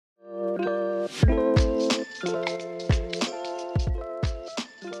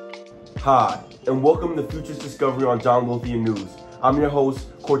Hi, and welcome to Futures Discovery on John Lothian News. I'm your host,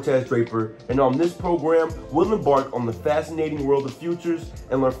 Cortez Draper, and on this program, we'll embark on the fascinating world of futures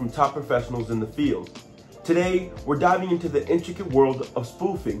and learn from top professionals in the field. Today, we're diving into the intricate world of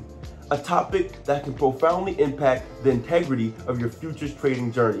spoofing, a topic that can profoundly impact the integrity of your futures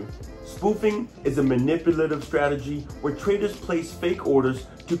trading journey. Spoofing is a manipulative strategy where traders place fake orders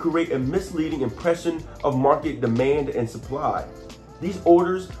to create a misleading impression of market demand and supply. These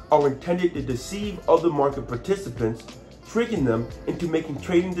orders are intended to deceive other market participants, tricking them into making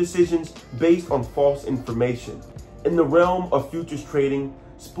trading decisions based on false information. In the realm of futures trading,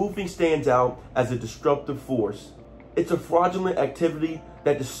 spoofing stands out as a disruptive force. It's a fraudulent activity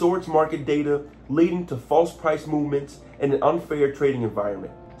that distorts market data, leading to false price movements and an unfair trading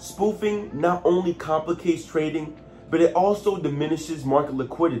environment. Spoofing not only complicates trading, but it also diminishes market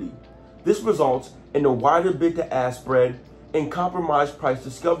liquidity. This results in a wider bid-to-ask spread and compromised price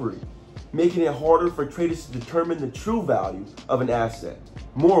discovery, making it harder for traders to determine the true value of an asset.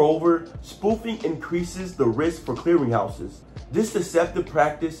 Moreover, spoofing increases the risk for clearinghouses. This deceptive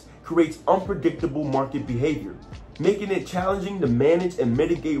practice creates unpredictable market behavior, making it challenging to manage and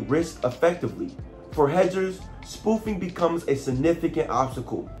mitigate risk effectively. For hedgers, spoofing becomes a significant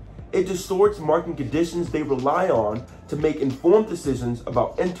obstacle. It distorts market conditions they rely on to make informed decisions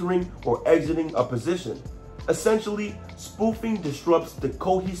about entering or exiting a position. Essentially, spoofing disrupts the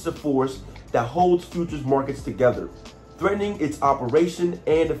cohesive force that holds futures markets together, threatening its operation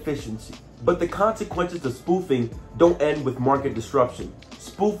and efficiency. But the consequences of spoofing don't end with market disruption.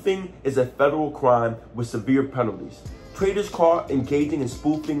 Spoofing is a federal crime with severe penalties. Traders caught engaging in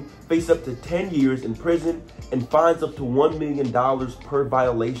spoofing face up to 10 years in prison and fines up to $1 million per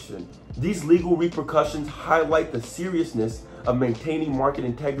violation. These legal repercussions highlight the seriousness of maintaining market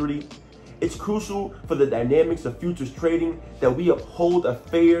integrity. It's crucial for the dynamics of futures trading that we uphold a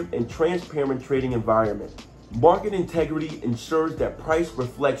fair and transparent trading environment. Market integrity ensures that price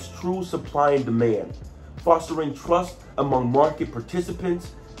reflects true supply and demand, fostering trust among market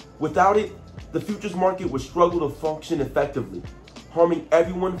participants. Without it, the futures market would struggle to function effectively, harming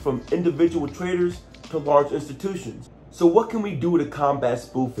everyone from individual traders to large institutions. So what can we do to combat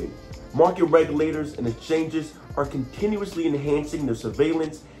spoofing? Market regulators and exchanges are continuously enhancing their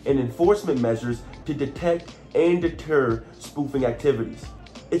surveillance and enforcement measures to detect and deter spoofing activities.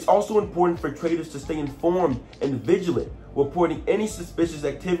 It's also important for traders to stay informed and vigilant, reporting any suspicious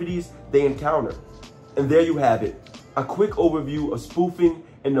activities they encounter. And there you have it, a quick overview of spoofing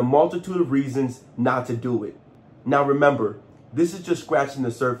and the multitude of reasons not to do it. Now remember, this is just scratching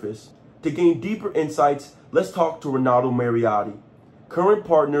the surface. To gain deeper insights, let's talk to Ronaldo Mariotti, current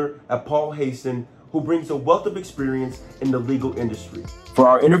partner at Paul Haston, who brings a wealth of experience in the legal industry. For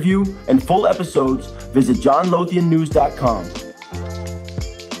our interview and full episodes, visit johnlothiannews.com.